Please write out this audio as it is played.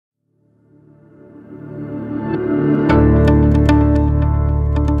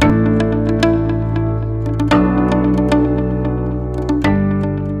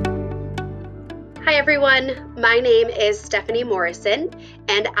My name is Stephanie Morrison,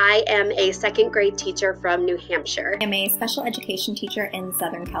 and I am a second grade teacher from New Hampshire. I am a special education teacher in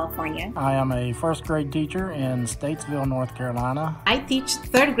Southern California. I am a first grade teacher in Statesville, North Carolina. I teach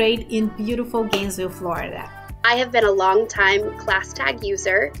third grade in beautiful Gainesville, Florida. I have been a long-time ClassTag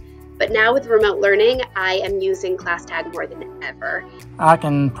user, but now with remote learning, I am using ClassTag more than ever. I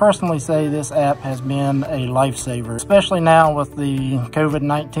can personally say this app has been a lifesaver, especially now with the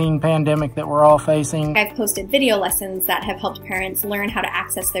COVID-19 pandemic that we're all facing. I've posted video lessons that have helped parents learn how to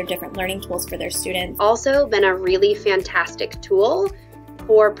access their different learning tools for their students. Also been a really fantastic tool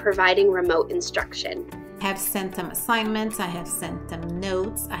for providing remote instruction. I have sent them assignments, I have sent them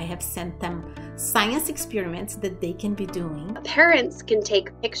notes, I have sent them science experiments that they can be doing. Parents can take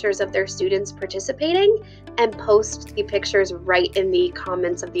pictures of their students participating and post the pictures right in the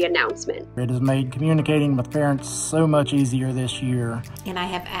comments of the announcement. It has made communicating with parents so much easier this year. And I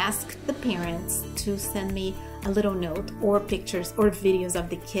have asked the parents to send me a little note or pictures or videos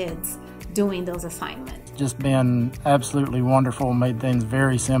of the kids doing those assignments. Just been absolutely wonderful, made things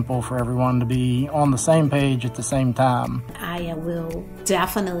very simple for everyone to be on the same page at the same time. I will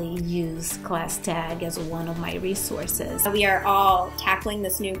definitely use ClassTag as one of my resources. We are all tackling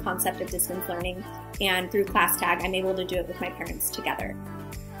this new concept of distance learning, and through ClassTag, I'm able to do it with my parents together.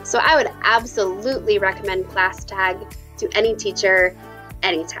 So I would absolutely recommend ClassTag to any teacher,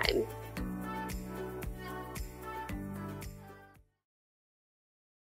 anytime.